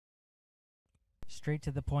Straight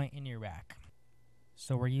to the point in your rack.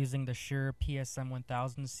 So we're using the Shure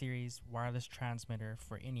PSM1000 series wireless transmitter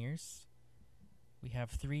for in-ears. We have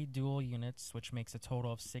 3 dual units, which makes a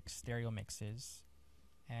total of 6 stereo mixes.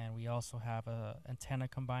 And we also have an antenna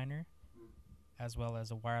combiner, as well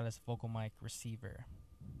as a wireless vocal mic receiver.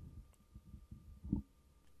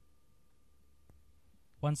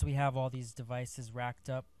 Once we have all these devices racked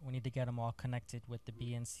up, we need to get them all connected with the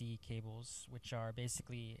BNC cables, which are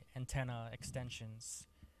basically antenna extensions.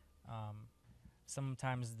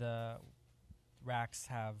 Sometimes the racks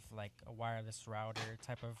have like a wireless router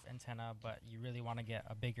type of antenna, but you really want to get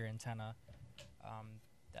a bigger antenna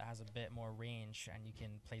that has a bit more range, and you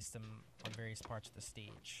can place them on various parts of the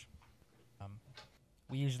stage.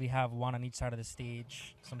 We usually have 1 on each side of the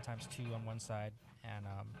stage, sometimes 2 on one side, and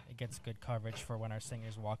it gets good coverage for when our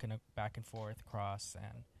singer's walking back and forth across,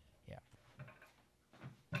 and yeah.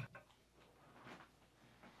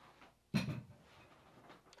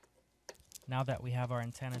 Now that we have our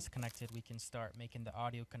antennas connected, we can start making the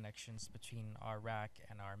audio connections between our rack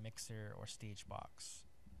and our mixer or stage box.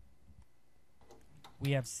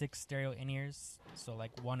 We have 6 stereo in-ears, so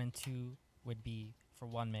like 1 and 2 would be for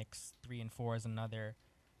one mix, 3 and 4 is another,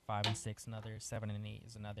 5 and 6 another, 7 and 8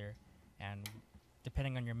 is another, and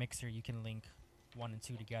depending on your mixer you can link 1 and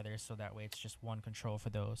 2 together, so that way it's just one control for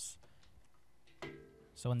those.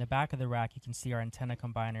 So in the back of the rack you can see our antenna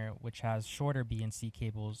combiner, which has shorter BNC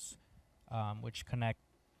cables which connect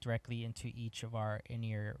directly into each of our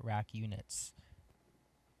in-ear rack units.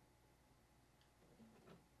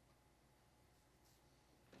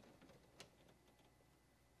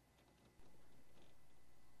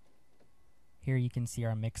 Here you can see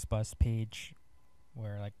our mix bus page,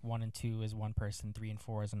 where like 1 and 2 is one person, 3 and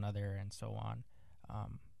 4 is another, and so on.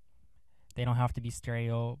 They don't have to be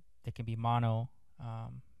stereo, they can be mono,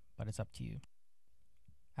 but it's up to you.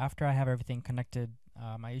 After I have everything connected,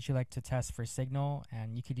 I usually like to test for signal,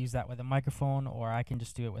 and you could use that with a microphone, or I can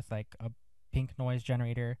just do it with like a pink noise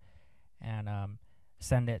generator and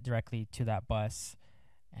send it directly to that bus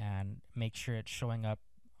and make sure it's showing up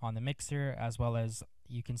on the mixer, as well as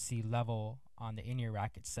you can see level on the in-ear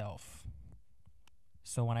rack itself.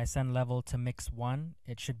 So when I send level to mix 1,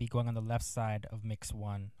 it should be going on the left side of mix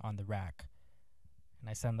 1 on the rack. And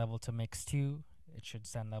I send level to mix 2, it should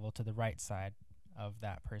send level to the right side of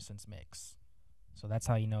that person's mix. So that's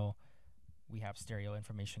how you know we have stereo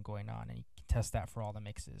information going on, and you can test that for all the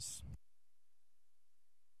mixes.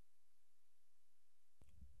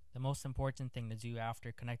 The most important thing to do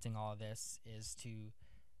after connecting all of this is to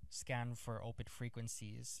scan for open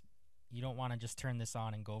frequencies. You don't want to just turn this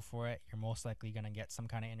on and go for it. You're most likely going to get some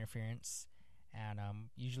kind of interference, and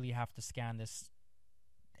usually you have to scan this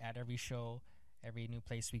at every show. Every new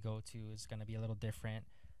place we go to is going to be a little different.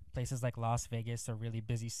 Places like Las Vegas or really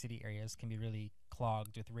busy city areas can be really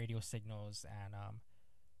clogged with radio signals, and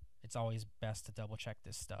it's always best to double check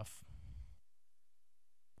this stuff.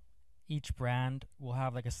 Each brand will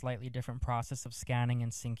have like a slightly different process of scanning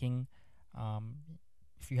and syncing.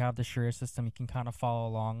 If you have the Shure system, you can kind of follow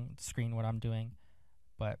along the screen what I'm doing,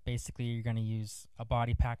 but basically you're going to use a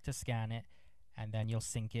body pack to scan it, and then you'll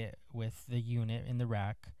sync it with the unit in the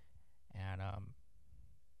rack, and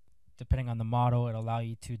depending on the model, it'll allow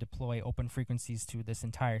you to deploy open frequencies to this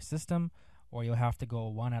entire system, or you'll have to go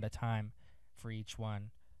one at a time for each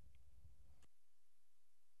one.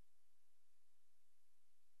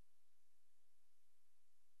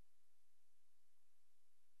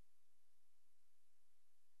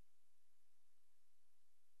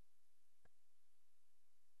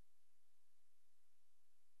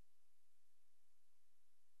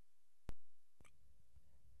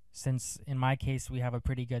 Since in my case we have a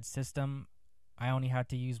pretty good system, I only had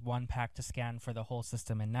to use 1 pack to scan for the whole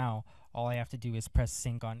system, and now all I have to do is press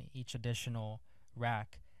sync on each additional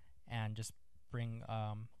rack and just bring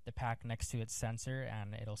the pack next to its sensor,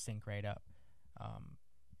 and it'll sync right up.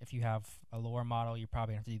 If you have a lower model, you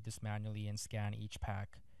probably have to do this manually and scan each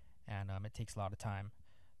pack, and it takes a lot of time.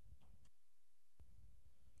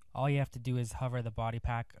 All you have to do is hover the body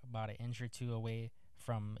pack about 1 inch or 2 away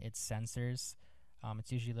from its sensors.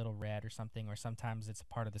 It's usually a little red or something, or sometimes it's a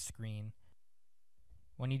part of the screen.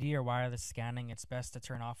 When you do your wireless scanning, it's best to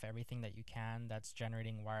turn off everything that you can that's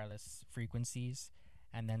generating wireless frequencies,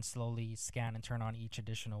 and then slowly scan and turn on each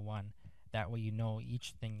additional one. That way you know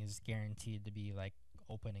each thing is guaranteed to be like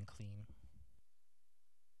open and clean.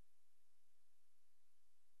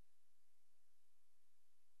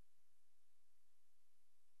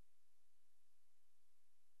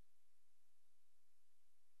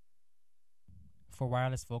 For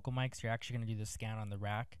wireless vocal mics, you're actually going to do the scan on the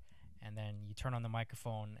rack, and then you turn on the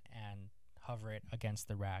microphone and hover it against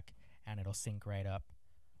the rack, and it'll sync right up.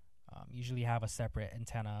 Usually have a separate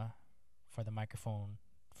antenna for the microphone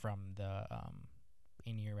from the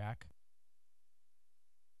in-ear rack.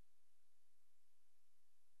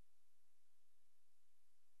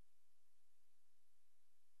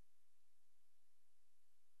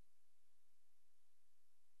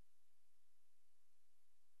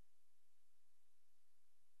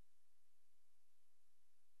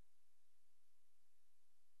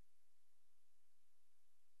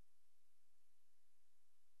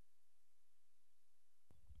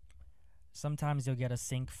 Sometimes you'll get a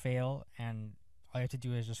sync fail, and all you have to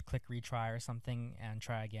do is just click retry or something and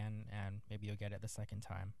try again, and maybe you'll get it the second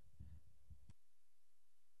time.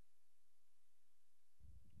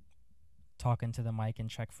 Talk into the mic and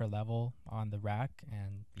check for level on the rack,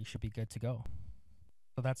 and you should be good to go.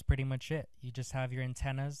 So that's pretty much it. You just have your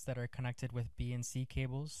antennas that are connected with B and C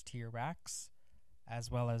cables to your racks, as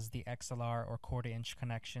well as the XLR or quarter-inch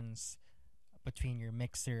connections between your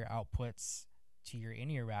mixer outputs to your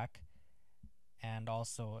in-ear rack, and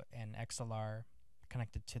also an XLR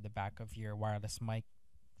connected to the back of your wireless mic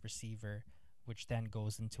receiver, which then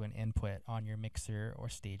goes into an input on your mixer or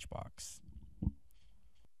stage box.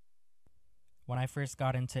 When I first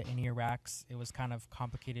got into in-ear racks, it was kind of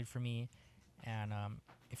complicated for me, and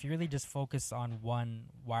if you really just focus on one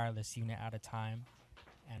wireless unit at a time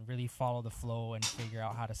and really follow the flow and figure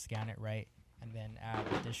out how to scan it right, and then add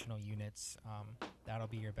additional units, that'll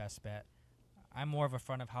be your best bet. I'm more of a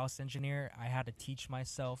front of house engineer. I had to teach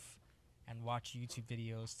myself and watch YouTube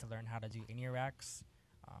videos to learn how to do in-ear racks.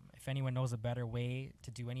 If anyone knows a better way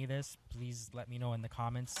to do any of this, please let me know in the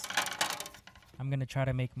comments. I'm going to try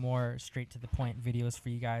to make more straight to the point videos for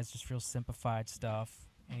you guys, just real simplified stuff,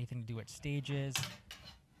 anything to do with stages,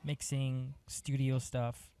 mixing, studio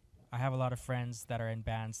stuff. I have a lot of friends that are in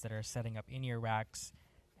bands that are setting up in-ear racks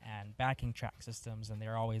and backing track systems, and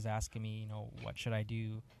they're always asking me, what should I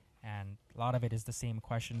do? And a lot of it is the same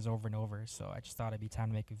questions over and over. So I just thought it'd be time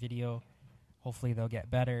to make a video. Hopefully they'll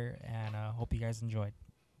get better, and hope you guys enjoyed.